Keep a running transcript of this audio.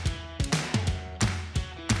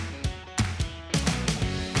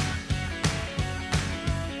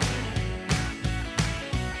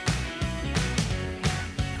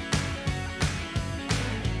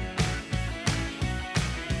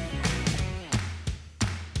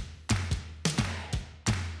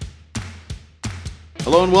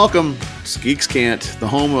Hello and welcome to Geeks Can't, the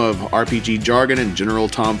home of RPG jargon and general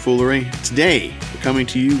tomfoolery. Today, we're coming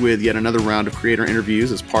to you with yet another round of creator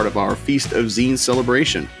interviews as part of our Feast of Zine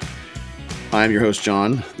celebration. I am your host,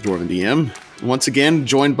 John, the Dwarven DM. Once again,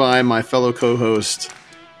 joined by my fellow co-host,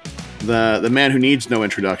 the man who needs no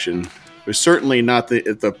introduction, who's certainly not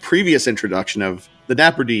the previous introduction of the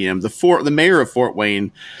Dapper DM, the mayor of Fort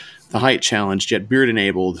Wayne, the height challenged yet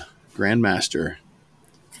beard-enabled Grandmaster,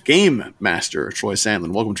 Game Master Troy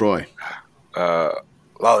Sandlin. Welcome, Troy.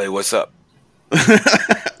 Lolly, what's up?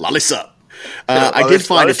 Lolly sup. I did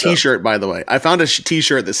find a T-shirt, by the way. I found a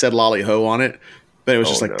T-shirt that said Lolly Ho on it, but it was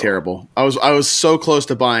just terrible. I was so close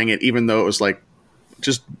to buying it, even though it was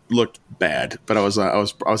just looked bad. But I was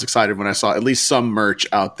excited when I saw at least some merch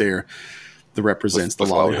out there that represents the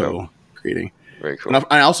Lolly Ho greeting. Very cool. And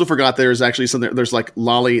I also forgot there's actually something. There's like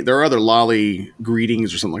Lolly. There are other Lolly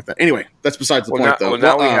greetings or something like that. Anyway, that's besides the point, though. Well,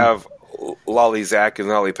 now we have Lolly Zack and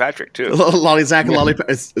Lolly Patrick too. Lolly Zack and Lolly.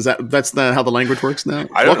 Is that's how the language works now?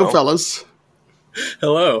 Welcome, fellas.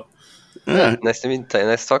 Hello. Yeah. Nice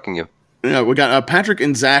talking to you. Yeah, we got Patrick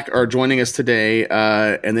and Zack are joining us today,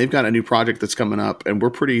 and they've got a new project that's coming up, and we're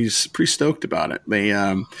pretty stoked about it.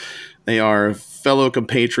 They are fellow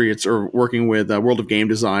compatriots, or working with World of Game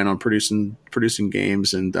Design on producing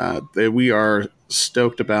games, and we are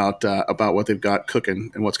stoked about what they've got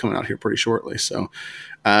cooking and what's coming out here pretty shortly. So,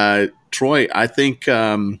 Troy, I think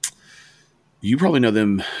you probably know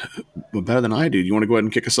them better than I do. You want to go ahead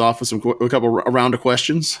and kick us off with a round of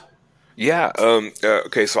questions? Yeah.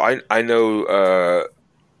 Okay. So I know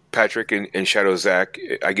Patrick and Shadow Zack.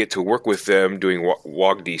 I get to work with them doing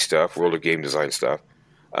WOGD stuff, World of Game Design stuff.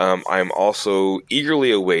 I'm also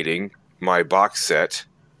eagerly awaiting my box set,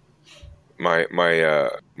 my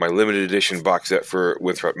limited edition box set for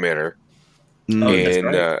Winthrop Manor, and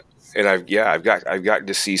I've gotten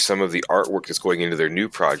to see some of the artwork that's going into their new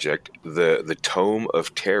project, the Tome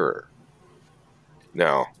of Terror.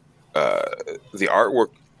 Now, the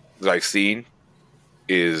artwork that I've seen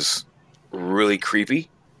is really creepy,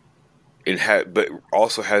 but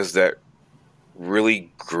also has that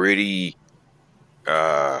really gritty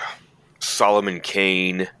Solomon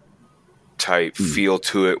Kane type feel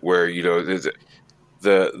to it, where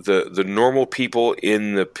the normal people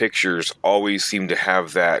in the pictures always seem to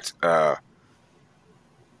have that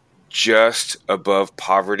just above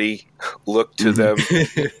poverty look to them.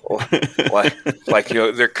 like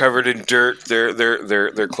they're covered in dirt,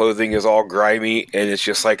 their clothing is all grimy, and it's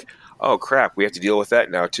just like, oh crap, we have to deal with that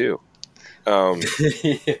now too.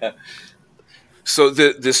 Yeah. So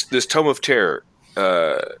this Tome of Terror,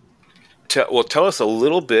 tell us a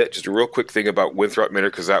little bit, just a real quick thing about Winthrop Manor,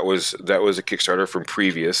 because that was a Kickstarter from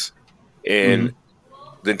previous, and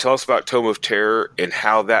then tell us about Tome of Terror and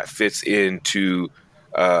how that fits into.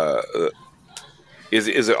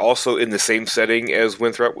 Is it also in the same setting as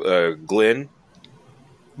Winthrop, Glen?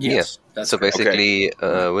 Yes. Yeah. So basically,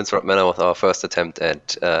 Winthrop Manor was our first attempt at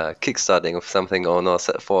kickstarting of something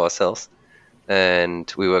for ourselves,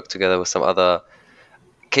 and we worked together with some other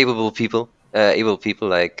capable people. Able people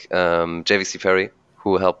like JVC Perry,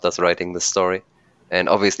 who helped us writing the story, and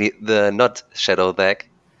obviously the not Shadow Zack.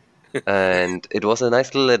 And it was a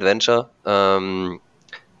nice little adventure,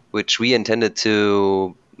 which we intended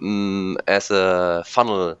to as a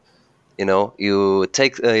funnel. You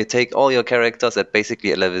take all your characters at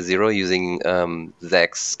basically at level 0 using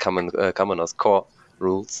Zack's Commoner's Core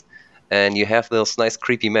rules, and you have those nice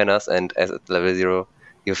creepy manners. And as at level 0,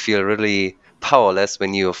 you feel really powerless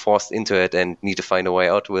when you're forced into it and need to find a way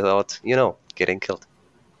out without, getting killed.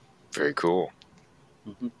 Very cool.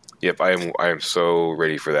 Mm-hmm. Yep, I am so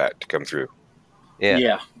ready for that to come through.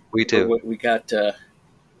 Yeah, we too. We got a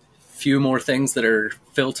few more things that are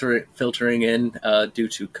filtering in due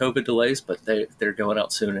to COVID delays, but they're going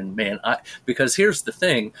out soon. And man, because here's the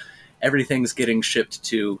thing, everything's getting shipped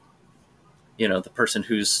to, the person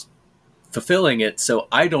who's fulfilling it, so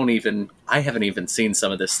I haven't even seen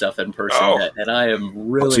some of this stuff in person yet, and I am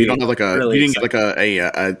really. So you don't have you didn't excited.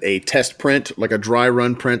 get a test print, like a dry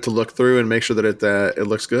run print to look through and make sure that it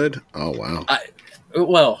looks good. Oh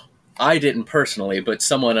wow! I didn't personally, but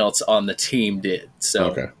someone else on the team did.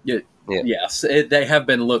 So okay. Yes, they have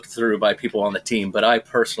been looked through by people on the team, but I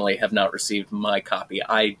personally have not received my copy.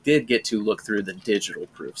 I did get to look through the digital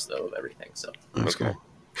proofs though of everything. So that's cool.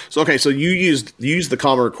 So you used the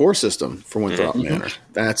Commoner Core system for Winthrop Manor.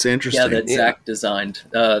 That's interesting. Yeah, that Zack designed.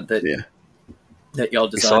 That y'all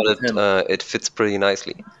designed. We saw that it fits pretty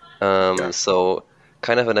nicely. So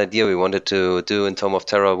kind of an idea we wanted to do in Tome of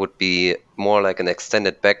Terror would be more like an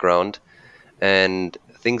extended background, and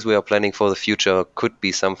things we are planning for the future could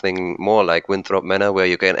be something more like Winthrop Manor, where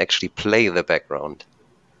you can actually play the background.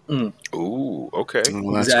 Ooh, okay.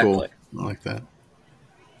 Well, that's Exactly. cool. I like that.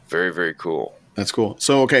 Very, very cool. That's cool.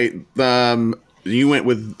 So, okay, you went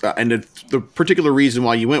with, and the particular reason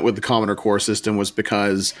why you went with the Commodore Core system was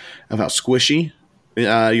because of how squishy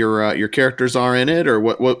your characters are in it, or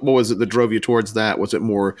what was it that drove you towards that? Was it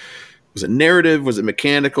narrative? Was it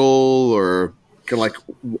mechanical? Or kind of like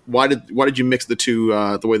why did you mix the two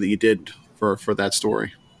the way that you did for that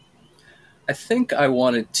story? I think I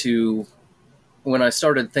wanted to, when I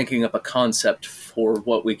started thinking up a concept for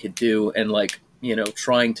what we could do, and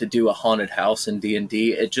trying to do a haunted house in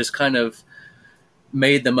D&D, it just kind of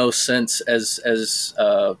made the most sense as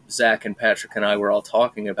Zack and Patrick and I were all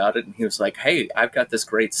talking about it, and he was like, "Hey, I've got this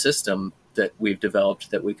great system that we've developed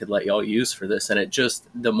that we could let y'all use for this." And it just,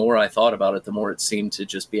 the more I thought about it, the more it seemed to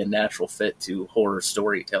just be a natural fit to horror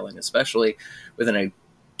storytelling, especially within a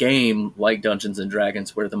game like Dungeons and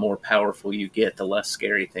Dragons, where the more powerful you get, the less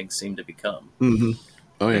scary things seem to become. Mm-hmm.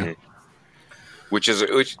 Oh yeah. Mm-hmm.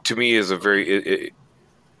 Which to me is a very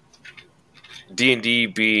D&D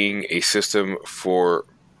being a system for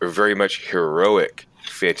a very much heroic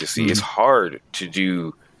fantasy. It's hard to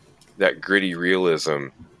do that gritty realism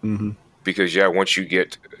because once you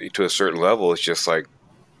get to a certain level, it's just like,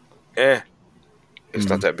 it's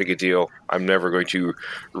not that big a deal. I'm never going to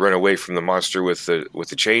run away from the monster with the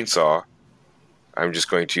chainsaw. I'm just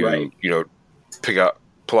going to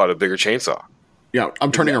pull out a bigger chainsaw. Yeah,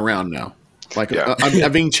 I'm turning around now. Like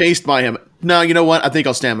I'm being chased by him. No, you know what? I think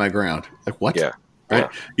I'll stand my ground. Like what? Yeah. Right?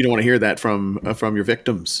 You don't want to hear that from your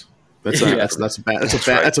victims. That's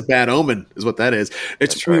a bad omen, is what that is.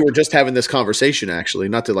 We were just having this conversation, actually,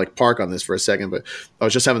 not to like park on this for a second, but I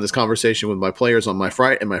was just having this conversation with my players on my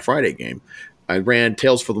Friday game. I ran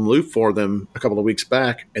Tales from the Loop for them a couple of weeks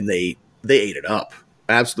back, and they ate it up.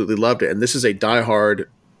 I absolutely loved it. And this is a diehard.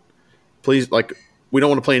 Please, like, we don't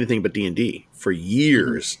want to play anything but D&D. For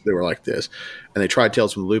years, they were like this, and they tried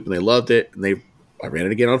Tales from the Loop, and they loved it. And I ran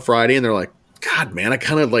it again on Friday, and they're like, "God, man, I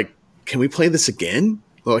kind of like. Can we play this again?"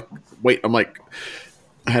 They're like, wait, I'm like,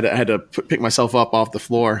 I had to pick myself up off the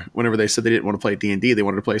floor whenever they said they didn't want to play D&D. They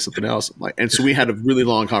wanted to play something else. And so we had a really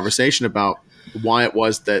long conversation about why it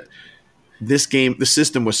was that this game, the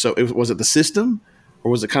system was so. Was it the system,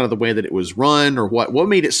 or was it kind of the way that it was run, or what? What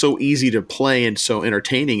made it so easy to play and so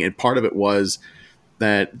entertaining? And part of it was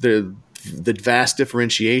that the vast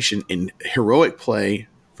differentiation in heroic play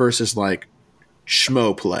versus like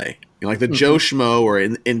schmo play, like the Joe Schmo, or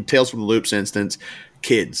in Tales from the Loop's instance,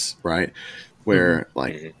 kids, right? Where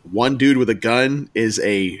like one dude with a gun is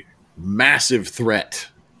a massive threat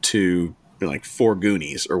to like four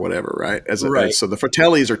Goonies or whatever, right? So the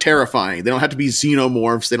Fratellis are terrifying. They don't have to be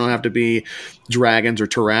xenomorphs. They don't have to be dragons or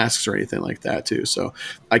Tarrasques or anything like that too. So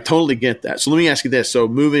I totally get that. So let me ask you this. So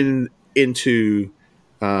moving into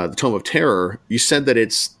the Tome of Terror, you said that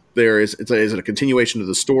is it a continuation of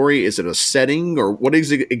the story? Is it a setting, or what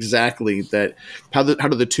is it exactly that? How do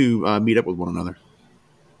the two meet up with one another?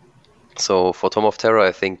 So for Tome of Terror,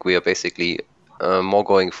 I think we are basically more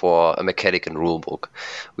going for a mechanic and rule book.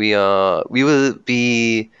 We will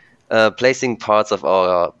be placing parts of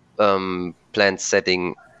our planned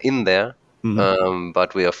setting in there,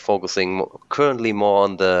 but we are focusing currently more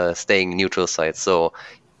on the staying neutral side. So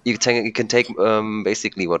you can take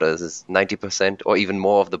basically 90% or even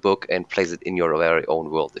more of the book and place it in your very own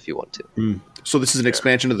world if you want to. So this is an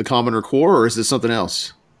expansion of the Commodore Core, or is this something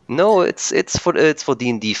else? No, it's for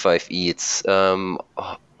D&D 5e. It's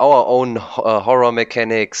our own horror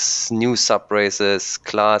mechanics, new sub-races,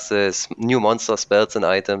 classes, new monster spells and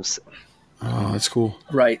items. Oh, that's cool.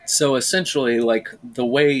 Right. So essentially, like the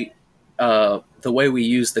way we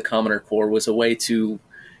used the Commodore Core was a way to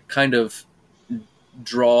kind of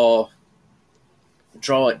draw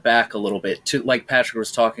it back a little bit to, like Patrick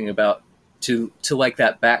was talking about, to like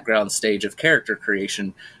that background stage of character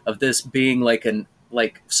creation, of this being like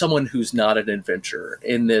someone who's not an adventurer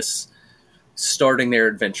in this, starting their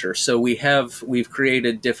adventure. So we've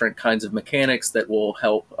created different kinds of mechanics that will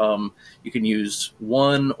help. You can use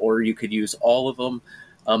one, or you could use all of them,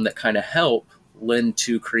 that kind of help lend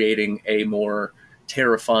to creating a more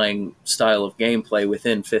terrifying style of gameplay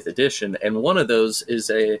within 5th edition. And one of those is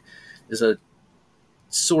a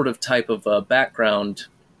sort of type of background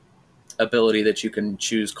ability that you can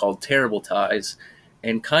choose called Terrible Ties,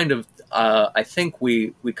 and kind of I think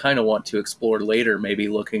we kind of want to explore later, maybe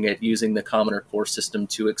looking at using the Commodore Core system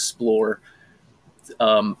to explore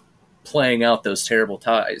playing out those Terrible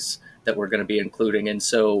Ties that we're going to be including. And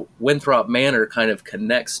so Winthrop Manor kind of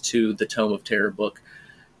connects to the Tome of Terror book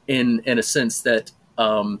in a sense that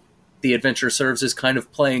the adventure serves as kind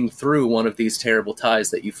of playing through one of these terrible ties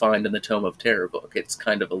that you find in the Tome of Terror book. It's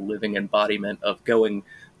kind of a living embodiment of going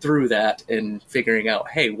through that and figuring out,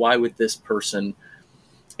 hey, why would this person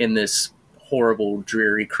in this horrible,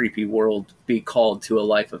 dreary, creepy world be called to a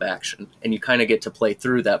life of action? And you kind of get to play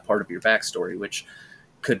through that part of your backstory, which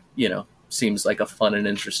could, seems like a fun and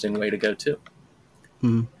interesting way to go too.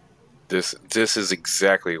 Mm-hmm. This is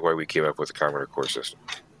exactly why we came up with the Commodore Core system.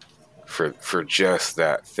 For just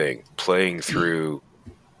that thing, playing through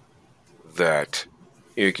that,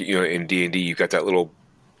 in D&D, you've got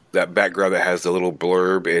that background that has the little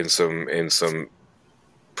blurb and some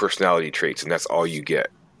personality traits, and that's all you get.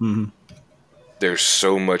 Mm-hmm. There's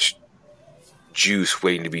so much juice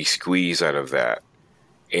waiting to be squeezed out of that,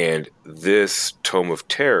 and this Tome of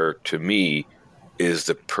Terror, to me, is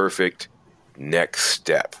the perfect next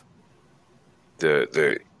step.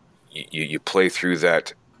 You play through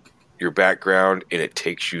that, your background, and it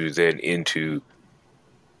takes you then into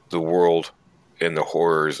the world and the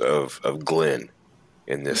horrors of Glenn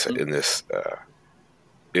in this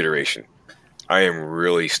iteration. I am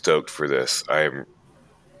really stoked for this. I am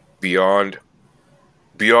beyond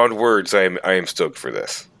words. I am stoked for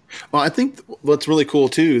this. Well, I think what's really cool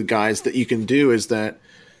too, guys, that you can do is that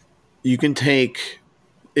you can take,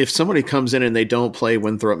 if somebody comes in and they don't play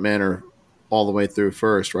Winthrop Manor all the way through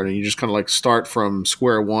first, right, and you just kind of like start from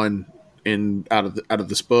square one out of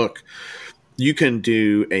this book, you can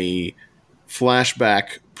do a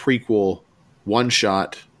flashback prequel one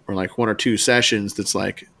shot or like one or two sessions that's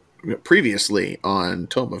like previously on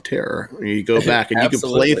Tome of Terror. You go back and you can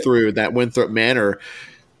play through that Winthrop Manor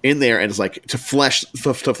in there, and it's like to flesh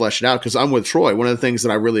it out. Because I'm with Troy. One of the things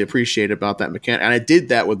that I really appreciate about that mechanic, and I did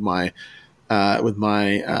that with my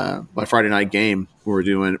Friday night game.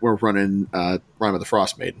 We're running Rime of the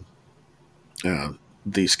Frost Maiden,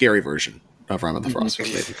 the scary version of Rime of the Frost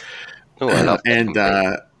Maiden. Oh, I love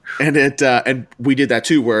that. And we did that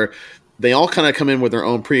too, where they all kind of come in with their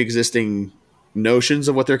own pre-existing notions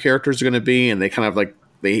of what their characters are going to be, and they kind of like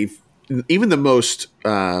even the most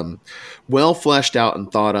well fleshed out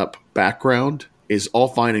and thought up background is all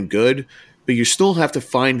fine and good, but you still have to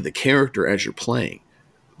find the character as you're playing.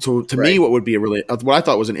 So to me, what I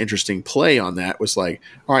thought was an interesting play on that was like,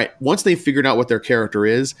 all right, once they figured out what their character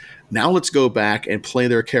is, now let's go back and play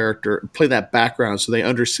their character, play that background, so they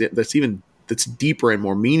understand that's deeper and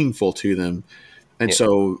more meaningful to them. And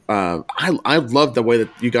so I love the way that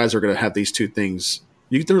you guys are going to have these two things.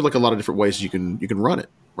 There's like a lot of different ways you can run it,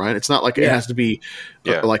 right? It's not like it has to be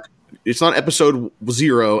like it's not episode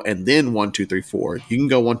 0 and then 1, 2, 3, 4. You can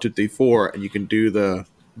go 1, 2, 3, 4, and you can do the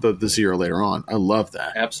 0 later on. I love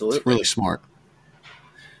that. Absolutely. It's really smart.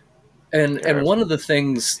 And one of the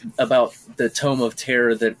things about the Tome of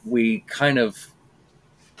Terror that we kind of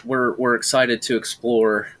we're excited to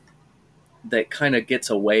explore that kind of gets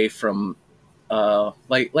away from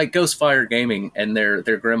like Ghostfire Gaming and their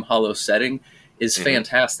Grim Hollow setting is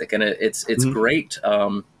fantastic, and it's great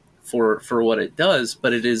for what it does,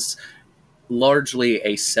 but it is largely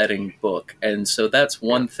a setting book. And so that's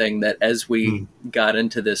one thing that as we got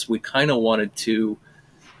into this, we kind of wanted to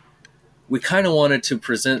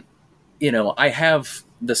present, I have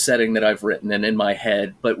the setting that I've written and in my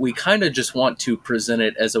head, but we kind of just want to present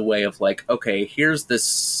it as a way of like, okay, here's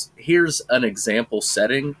an example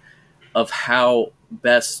setting of how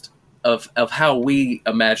we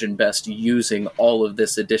imagine best using all of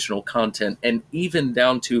this additional content, and even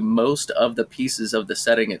down to most of the pieces of the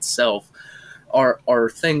setting itself are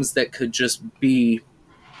things that could just be,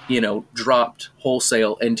 dropped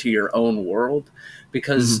wholesale into your own world,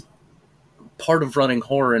 because part of running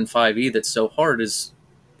horror in 5e that's so hard is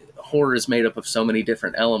horror is made up of so many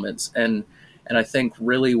different elements, and I think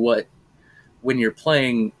really when you're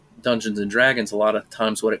playing Dungeons and Dragons, a lot of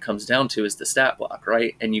times what it comes down to is the stat block,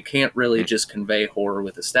 right? And you can't really just convey horror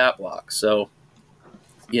with a stat block. So,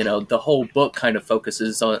 the whole book kind of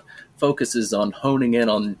focuses on honing in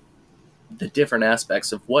on the different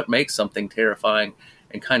aspects of what makes something terrifying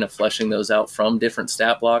and kind of fleshing those out from different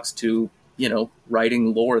stat blocks to,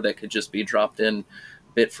 writing lore that could just be dropped in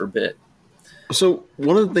bit for bit. So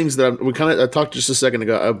one of the things that I talked just a second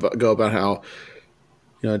ago about how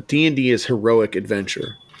D&D is heroic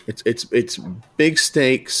adventure. It's big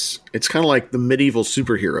stakes. It's kind of like the medieval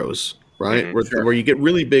superheroes, right? Where you get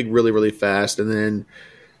really big, really, really fast, and then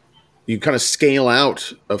you kind of scale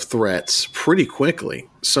out of threats pretty quickly.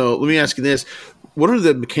 So let me ask you this: what are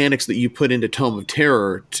the mechanics that you put into Tome of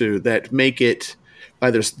Terror that make it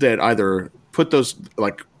either put those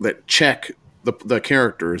that check the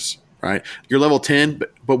characters, right? You're level 10,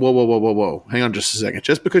 but whoa, hang on just a second.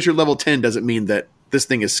 Just because you're level 10 doesn't mean that this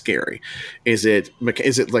thing is scary? Is it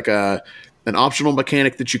like an optional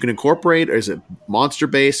mechanic that you can incorporate, or is it monster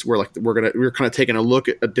based where like we're kind of taking a look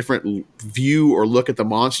at a different view or look at the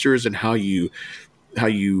monsters and how you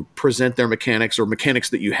present their mechanics or mechanics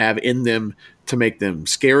that you have in them to make them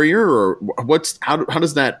scarier? Or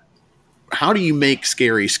how do you make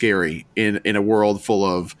scary in a world full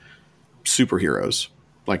of superheroes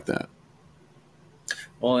like that?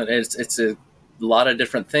 Well, it's a lot of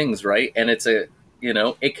different things, right? And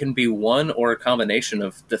it can be one or a combination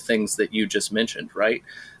of the things that you just mentioned, right?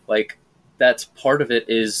 Like that's part of it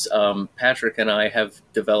is Patrick and I have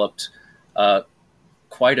developed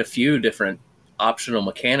quite a few different optional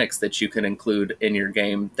mechanics that you can include in your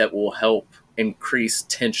game that will help increase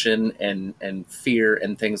tension and fear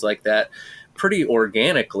and things like that pretty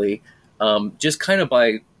organically, just kind of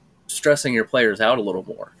by stressing your players out a little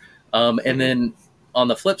more. And then on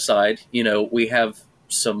the flip side, we have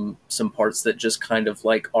some parts that just kind of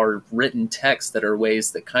like are written text that are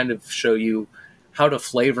ways that kind of show you how to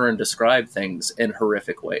flavor and describe things in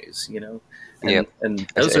horrific ways, And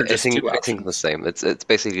those are just two options. I think the same. It's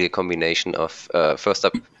basically a combination of first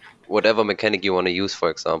up, whatever mechanic you want to use. For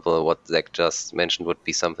example, what Zack just mentioned would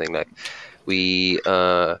be something like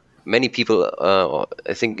many people,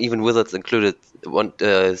 I think even Wizards included,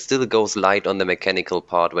 still goes light on the mechanical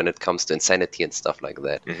part when it comes to insanity and stuff like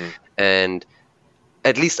that. And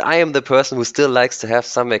at least I am the person who still likes to have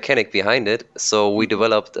some mechanic behind it. So we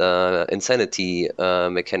developed insanity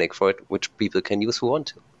mechanic for it, which people can use who want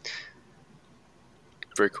to.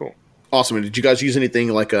 Very cool. Awesome. And did you guys use anything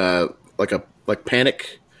like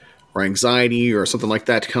panic or anxiety or something like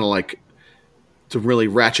that to kind of like to really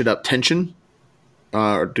ratchet up tension?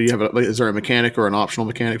 Or do you have is there a mechanic or an optional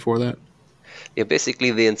mechanic for that? Yeah,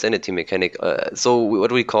 basically the insanity mechanic. So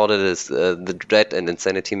what we call it is the dread and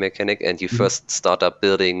insanity mechanic, and you first start up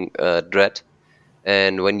building dread,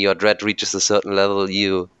 and when your dread reaches a certain level,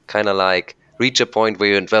 you kind of like reach a point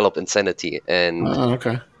where you envelop insanity, and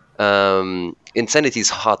insanity is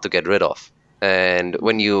hard to get rid of. And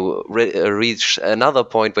when you reach another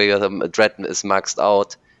point where your dread is maxed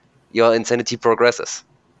out, your insanity progresses,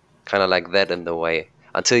 kind of like that in the way,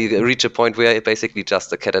 until you reach a point where you're basically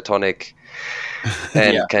just a catatonic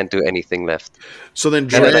and can't do anything left. So then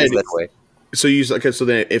dread that way. So so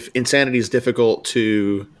then if insanity is difficult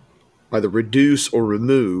to either reduce or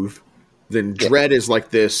remove, then dread is like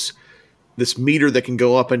this meter that can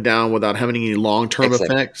go up and down without having any long-term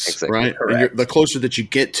effects, right? And the closer that you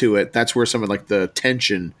get to it, that's where some of like the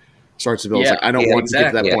tension starts to build. It's like, I don't want to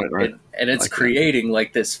get to that point, right? And it's like creating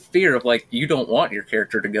like this fear of like, you don't want your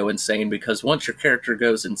character to go insane, because once your character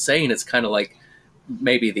goes insane, it's kind of like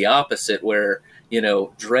maybe the opposite where,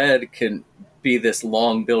 dread can be this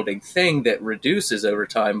long building thing that reduces over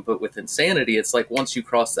time. But with insanity, it's like once you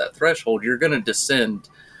cross that threshold, you're going to descend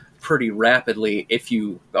pretty rapidly if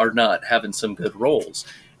you are not having some good rolls.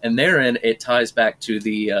 And therein, it ties back to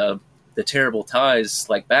the terrible ties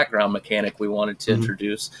like background mechanic we wanted to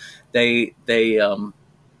introduce. They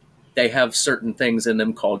have certain things in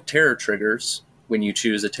them called terror triggers when you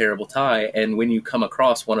choose a terrible tie, and when you come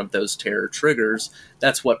across one of those terror triggers,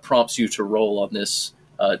 that's what prompts you to roll on this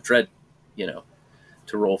dread,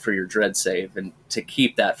 to roll for your dread save and to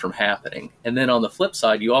keep that from happening. And then on the flip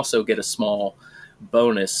side, you also get a small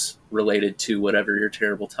bonus related to whatever your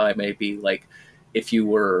terrible tie may be. Like if you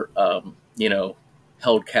were,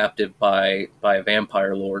 held captive by a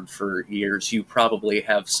vampire lord for years, you probably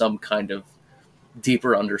have some kind of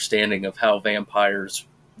deeper understanding of how vampires,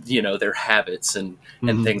 their habits and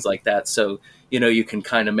things like that. So, you can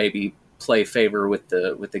kind of maybe play favor with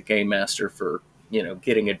the game master for,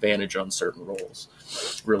 getting advantage on certain rolls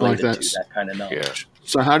related to that kind of knowledge. Yeah.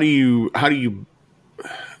 So how do you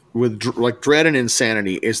with like dread and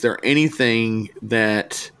insanity, is there anything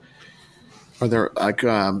that are there like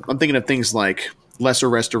I'm thinking of things like lesser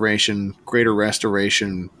restoration, greater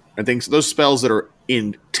restoration, and things, those spells that are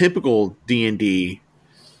in typical D&D,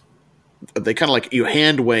 they kind of like you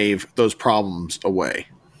hand wave those problems away,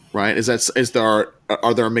 right?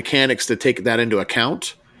 Are there mechanics to take that into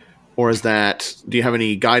account? Or do you have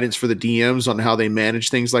any guidance for the DMs on how they manage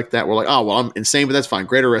things like that? We're like, oh, well, I'm insane, but that's fine.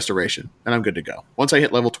 Greater restoration, and I'm good to go. Once I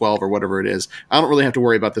hit level 12 or whatever it is, I don't really have to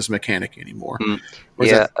worry about this mechanic anymore.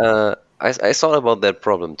 I thought about that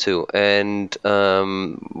problem too. And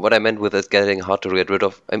what I meant with it getting hard to get rid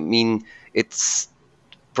of, I mean, it's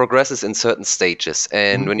progresses in certain stages.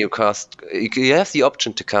 And when you cast, you have the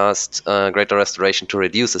option to cast Greater Restoration to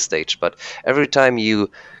reduce a stage. But every time you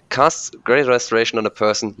cast Greater Restoration on a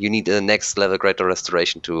person, you need a next level Greater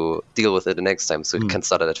Restoration to deal with it the next time. So you can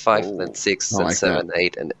start it at 5, then 6, then 7,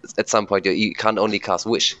 8. And at some point, you can't only cast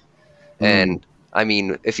Wish. And I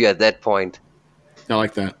mean, if you're at that point, I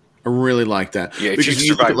like that. I really like that. Yeah, if because you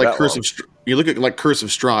you look at survive like that Curse long. of you look at like Curse of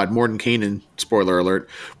Strahd, Mordenkainen, spoiler alert,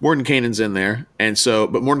 Mordenkainen's in there, and so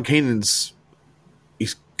but Mordenkainen's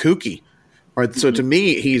he's kooky. Right. So to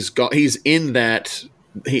me, he's in that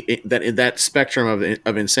in that spectrum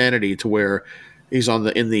of insanity to where he's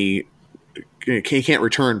he can't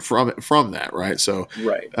return from that, right? So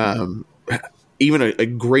Right. even a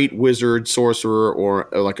great wizard, sorcerer, or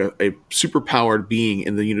like a super powered being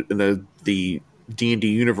in the D&D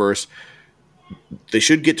universe, they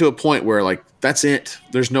should get to a point where like that's it.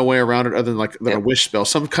 There's no way around it other than a wish spell,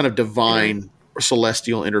 some kind of divine or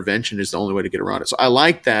celestial intervention is the only way to get around it. So I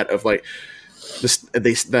like that of like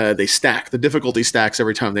they stack the difficulty stacks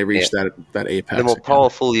every time they reach that apex. the more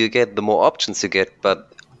powerful you get, the more options you get,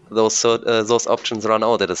 but those options run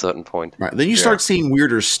out at a certain point. Right. Then you start seeing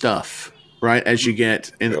weirder stuff, right, as you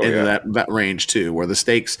get into that range too, where the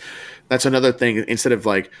stakes, that's another thing. Instead of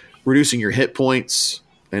like reducing your hit points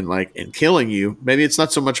and killing you, maybe it's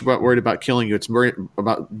not so much about worried about killing you, it's more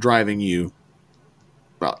about driving you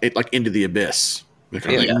into the abyss.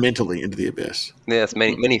 Mentally into the abyss. There's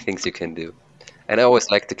many things you can do. And I always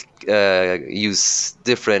like to use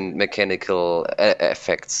different mechanical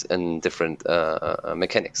effects and different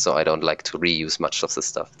mechanics. So I don't like to reuse much of this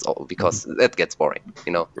stuff. It's all because that gets boring,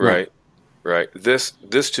 Right. This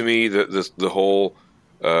to me, the whole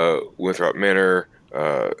Winthrop Manor,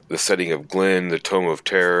 the setting of Glen, the Tome of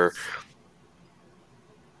Terror.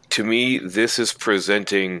 To me, this is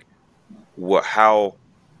presenting how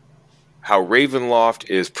Ravenloft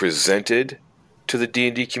is presented to the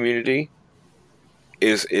D&D community.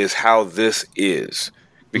 Is how this is,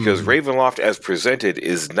 because Ravenloft as presented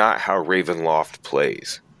is not how Ravenloft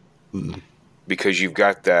plays, because you've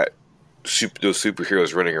got those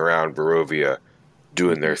superheroes running around Barovia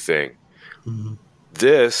doing their thing.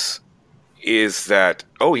 This is that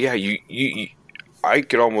you I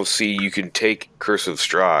could almost see you can take Curse of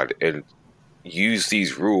Strahd and use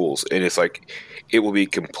these rules, and it's like it will be a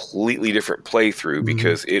completely different playthrough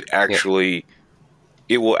because it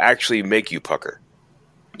will actually make you pucker.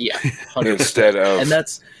 Yeah, 100%. Instead of, and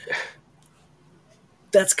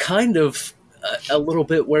that's kind of a little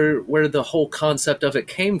bit where the whole concept of it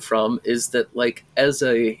came from, is that like as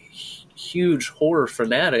a huge horror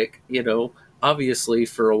fanatic, obviously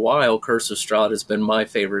for a while Curse of Strahd has been my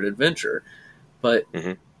favorite adventure, but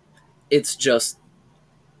it's just,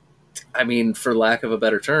 I mean, for lack of a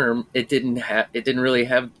better term, it didn't really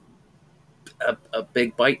have a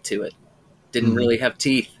big bite to it. Didn't really have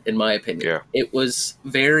teeth, in my opinion. Yeah. It was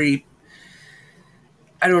very,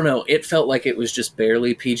 I don't know, it felt like it was just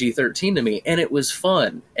barely PG-13 to me, and it was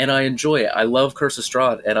fun, and I enjoy it. I love Curse of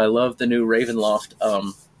Strahd, and I love the new Ravenloft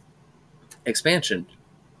expansion.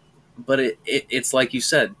 But it's like you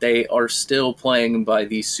said, they are still playing by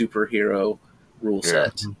the superhero rule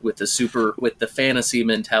set with the fantasy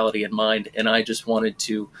mentality in mind, and I just wanted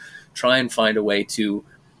to try and find a way to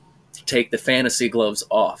take the fantasy gloves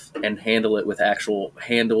off and handle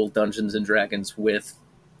Dungeons and Dragons with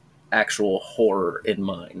actual horror in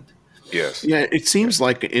mind. Yes. Yeah, it seems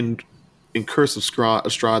like in Curse of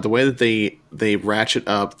Strahd, the way that they ratchet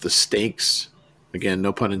up the stakes, again,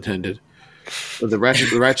 no pun intended, the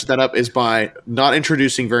ratchet that up is by not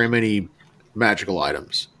introducing very many magical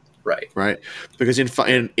items. Right. Because in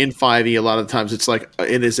 5e, a lot of the times it's like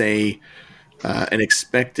it is an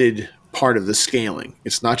expected part of the scaling.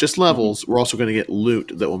 It's not just levels. We're also going to get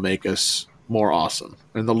loot that will make us more awesome.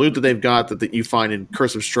 And the loot that they've got that you find in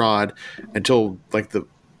Curse of Strahd, until like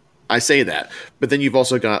I say that, but then you've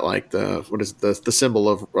also got like the symbol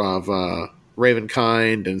of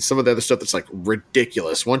Ravenkind and some of the other stuff that's like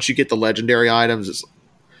ridiculous. Once you get the legendary items, it's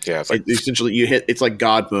like essentially it's like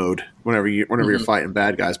God mode whenever you're fighting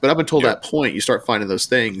bad guys. But up until that point, you start finding those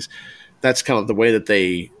things. That's kind of the way that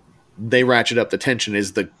they ratchet up the tension,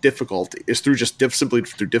 is the difficulty is through simply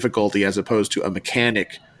through difficulty, as opposed to a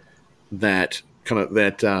mechanic that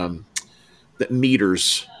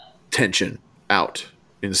meters tension out.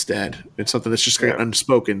 Instead, it's something that's just an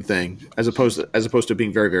unspoken thing, as opposed to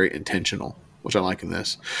being very, very intentional, which I like in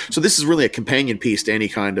this. So this is really a companion piece to any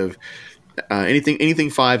kind of anything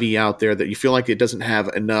 5e out there that you feel like it doesn't have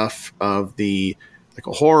enough of the like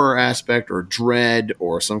a horror aspect or dread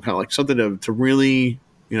or some kind of like something to really,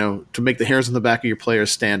 to make the hairs on the back of your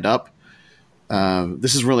players stand up.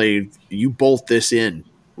 This is really, you bolt this in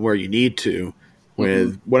where you need to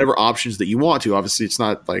with whatever options that you want to. Obviously, it's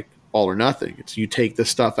not like all or nothing. It's you take the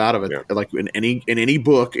stuff out of it. Like in any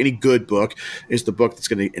book, any good book is the book that's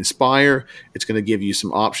going to inspire. It's going to give you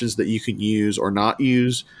some options that you can use or not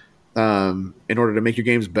use in order to make your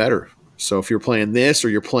games better. So if you're playing this, or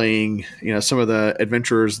you're playing, some of the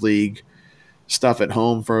Adventurers League stuff at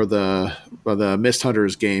home for the Mist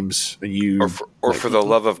Hunters games, or for the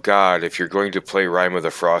love of God, if you're going to play Rime of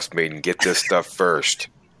the Frost Maiden, get this stuff first.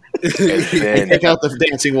 And then take out the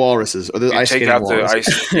dancing walruses, or the ice take skating out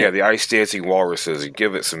walruses. the ice dancing walruses, and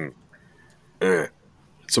give it some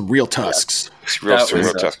real tusks. Real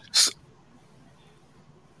tusks.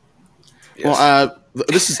 Yes. Well,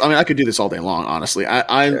 this is. I mean, I could do this all day long. Honestly,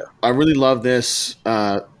 I really love this. These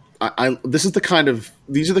are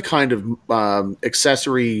the kind of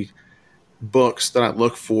accessory books that I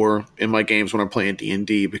look for in my games when I'm playing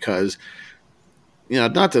D&D, because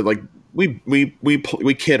not to like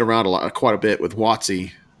we kid around quite a bit with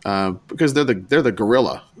WotC, because they're the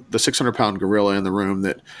gorilla, the 600-pound gorilla in the room.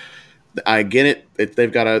 That I get it. They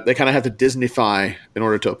kind of have to Disneyfy in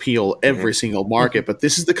order to appeal every single market. But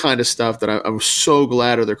this is the kind of stuff that I'm so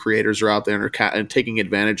glad other creators are out there and taking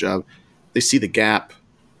advantage of. They see the gap.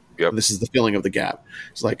 Yep. This is the feeling of the gap.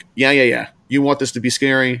 It's like, yeah. You want this to be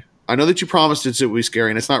scary. I know that you promised it to be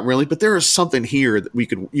scary, and it's not really. But there is something here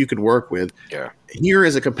that you could work with. Yeah. Here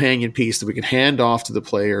is a companion piece that we can hand off to the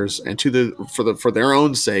players and for their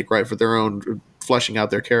own sake, right? For their own fleshing out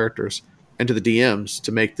their characters, and to the DMs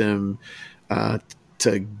to make them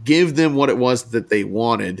to give them what it was that they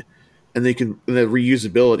wanted, and the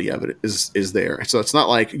reusability of it is there. So it's not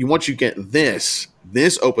like once you get this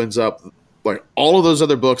opens up like all of those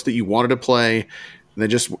other books that you wanted to play, and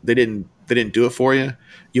they didn't do it for you.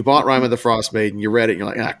 You bought Rime of the Frost Maiden, you read it, and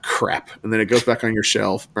you're like, crap, and then it goes back on your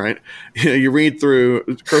shelf, right? You read through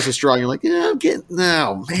Curse of Straw, and you're like, I'm getting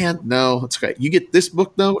no, it's okay. You get this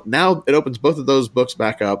book though, now it opens both of those books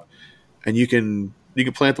back up, and you can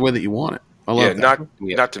play it the way that you want it. I love that.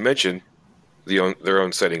 Not to mention their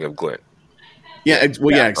own setting of Glint. Yeah,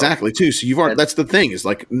 exactly too. So that's the thing, is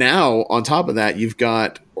like now on top of that you've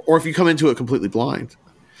got, or if you come into it completely blind,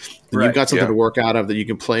 then you've got something to work out of that you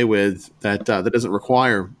can play with that doesn't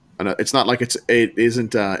require. It's not like it's not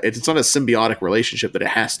a symbiotic relationship that it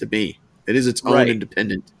has to be. It is its own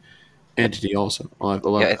independent entity also.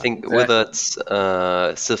 I think Wizards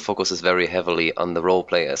still focuses very heavily on the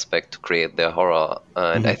roleplay aspect to create their horror,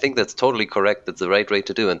 and I think that's totally correct. That's the right way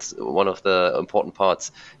to do it. It's one of the important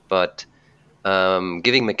parts, but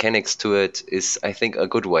giving mechanics to it is, I think, a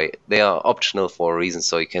good way. They are optional for a reason,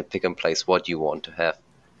 so you can pick and place what you want to have.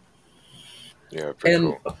 Yeah, pretty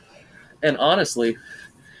cool. And honestly,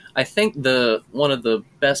 I think one of the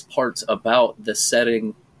best parts about the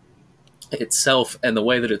setting itself and the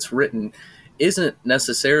way that it's written isn't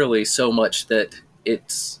necessarily so much that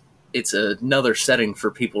it's another setting for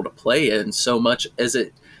people to play in, so much as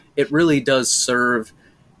it really does serve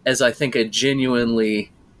as, I think, a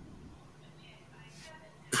genuinely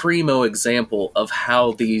primo example of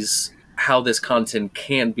how this content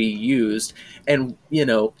can be used. And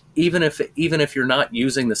even if you're not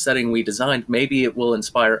using the setting we designed, maybe it will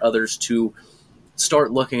inspire others to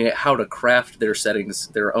start looking at how to craft their settings,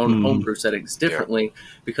 their own homebrew settings differently.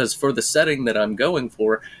 Because for the setting that I'm going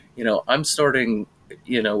for, I'm starting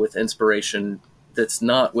with inspiration that's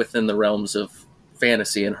not within the realms of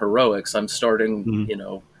fantasy and heroics. I'm starting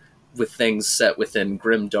with things set within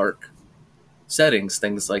grimdark settings,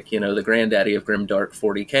 things like the granddaddy of grimdark,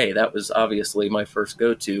 40K. That was obviously my first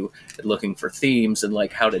go-to, looking for themes and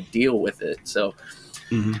like how to deal with it. So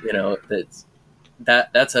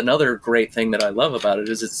that's another great thing that I love about it,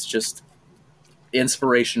 is it's just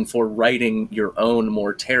inspiration for writing your own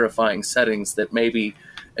more terrifying settings that maybe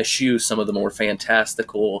eschew some of the more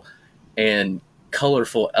fantastical and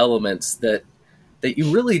colorful elements that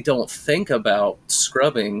you really don't think about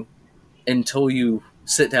scrubbing until you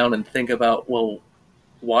sit down and think about, well,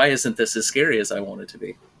 why isn't this as scary as I want it to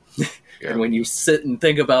be? And when you sit and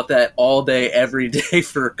think about that all day, every day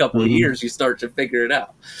for a couple of years, you start to figure it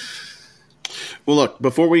out. Well, look,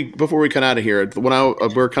 before we cut out of here,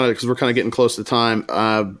 we're kind of getting close to time.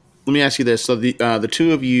 Let me ask you this: so the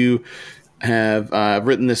two of you have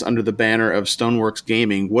written this under the banner of Stoneworks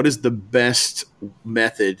Gaming. What is the best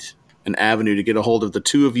method and avenue to get a hold of the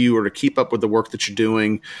two of you, or to keep up with the work that you're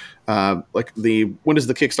doing? When does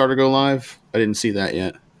the Kickstarter go live? I didn't see that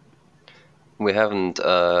yet. We haven't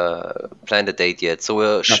planned a date yet, so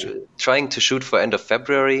we're trying to shoot for end of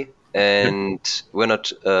February, and we're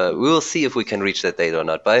not. We will see if we can reach that date or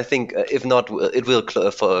not. But I think if not, it will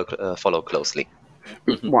follow closely.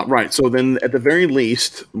 Right. So then, at the very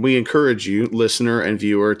least, we encourage you, listener and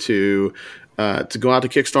viewer, to go out to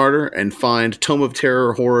Kickstarter and find Tome of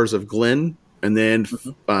Terror Horrors of Glen, and then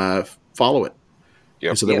follow it. Yep.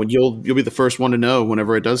 And so that when you'll be the first one to know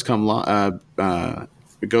whenever it does come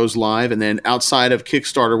it goes live. And then outside of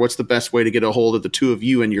Kickstarter, what's the best way to get a hold of the two of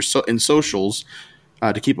you and your in socials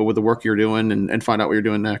to keep up with the work you're doing and find out what you're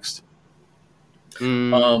doing next?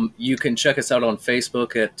 You can check us out on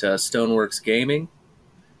Facebook at Stoneworks Gaming.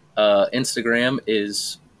 Instagram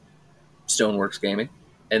is Stoneworks Gaming,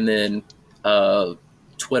 and then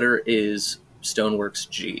Twitter is Stoneworks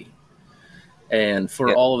G. And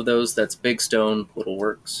for all of those, that's Big Stone, Little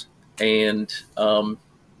Works. And as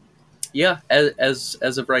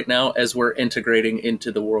of right now, as we're integrating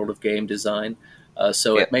into the world of game design,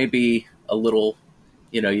 so it may be a little,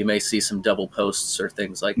 you may see some double posts or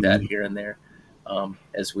things like that here and there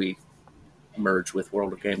as we merge with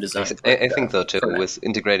World of Game Design. I think though too, with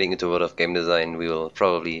integrating into World of Game Design, you will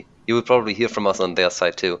probably hear from us on their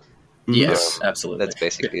side too. Yes, absolutely. That's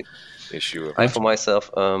basically the issue. I, for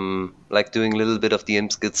myself, like doing a little bit of the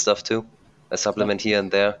IMSGID stuff too, a supplement here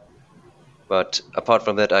and there. But apart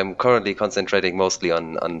from that, I'm currently concentrating mostly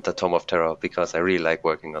on the Tome of Terror because I really like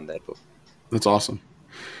working on that book. That's awesome.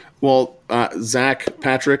 Well, Zack,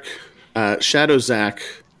 Patrick, Shadow Zack.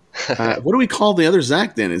 What do we call the other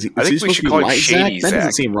Zack then? Is he supposed to be Light Zack? That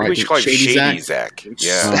doesn't seem right. We should call him Shady Zack.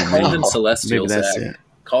 Yeah. Call him Celestial Zack.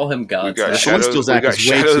 Call him God Zack. Celestial Zack is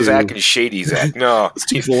way Shadow too... Zack and Shady Zack. No.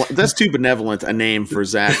 That's too benevolent a name for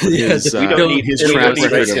Zack. We don't need his track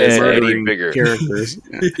record of murdering characters.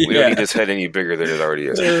 We don't need his head any bigger than it already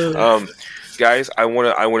is. Guys, I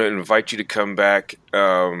want to invite you to come back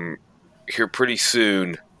here pretty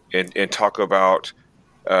soon and talk about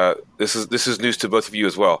this is news to both of you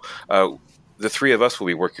as well. The three of us will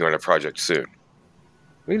be working on a project soon.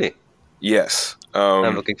 Really? Yes.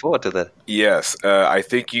 I'm looking forward to that. Yes. I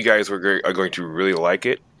think you guys are going to really like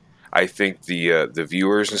it. I think the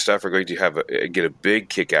viewers and stuff are going to get a big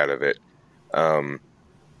kick out of it. I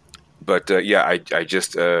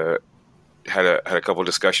just had a couple of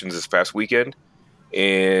discussions this past weekend,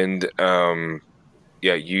 and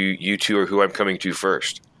you two are who I'm coming to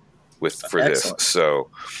first for this. So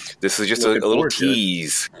this is just a little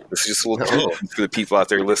tease. This is just a little tease for the people out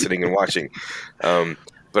there listening and watching.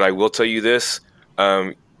 But I will tell you this.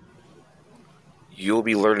 You'll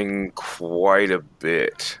be learning quite a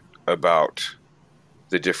bit about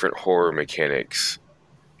the different horror mechanics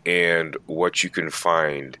and what you can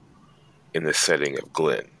find in the setting of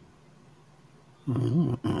Glen.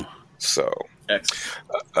 Mm-hmm. So,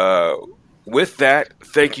 with that,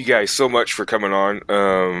 thank you guys so much for coming on.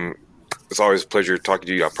 It's always a pleasure talking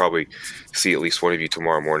to you. I'll probably see at least one of you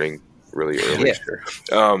tomorrow morning, really early. Yeah.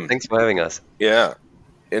 Thanks for having us. Yeah.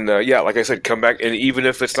 And like I said, come back. And even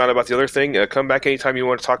if it's not about the other thing, come back anytime you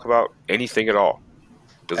want to talk about anything at all.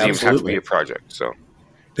 Doesn't even have to be a project. So.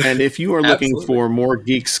 And if you are looking for more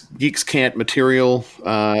Geeks Can't material,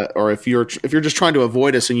 or if you're just trying to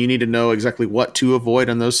avoid us and you need to know exactly what to avoid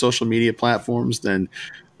on those social media platforms, then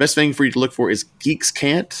best thing for you to look for is Geeks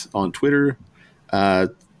Can't on Twitter.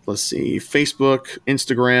 Let's see, Facebook,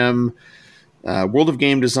 Instagram, World of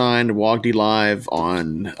Game Design, WogD Live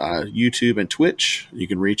on YouTube and Twitch. You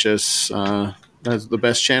can reach us. That's the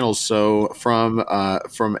best channels. So from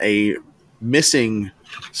a missing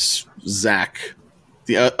Zack,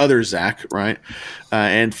 the other Zack, right?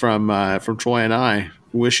 And from Troy and I,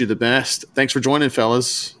 wish you the best. Thanks for joining,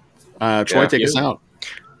 fellas. Troy, take us out.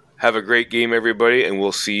 Have a great game, everybody, and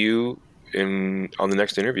we'll see you on the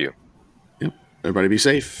next interview. Yep. Everybody be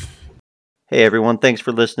safe. Hey, everyone. Thanks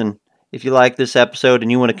for listening. If you like this episode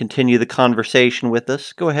and you want to continue the conversation with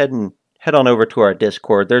us, go ahead and head on over to our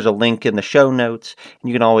Discord. There's a link in the show notes, and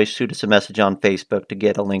you can always shoot us a message on Facebook to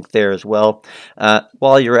get a link there as well.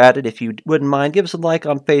 While you're at it, if you wouldn't mind, give us a like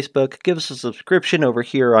on Facebook, give us a subscription over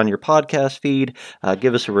here on your podcast feed,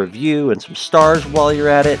 give us a review and some stars while you're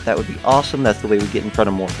at it. That would be awesome. That's the way we get in front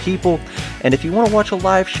of more people. And if you want to watch a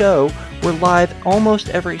live show, we're live almost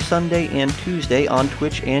every Sunday and Tuesday on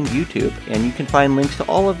Twitch and YouTube, and you can find links to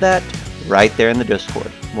all of that right there in the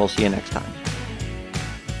Discord. We'll see you next time.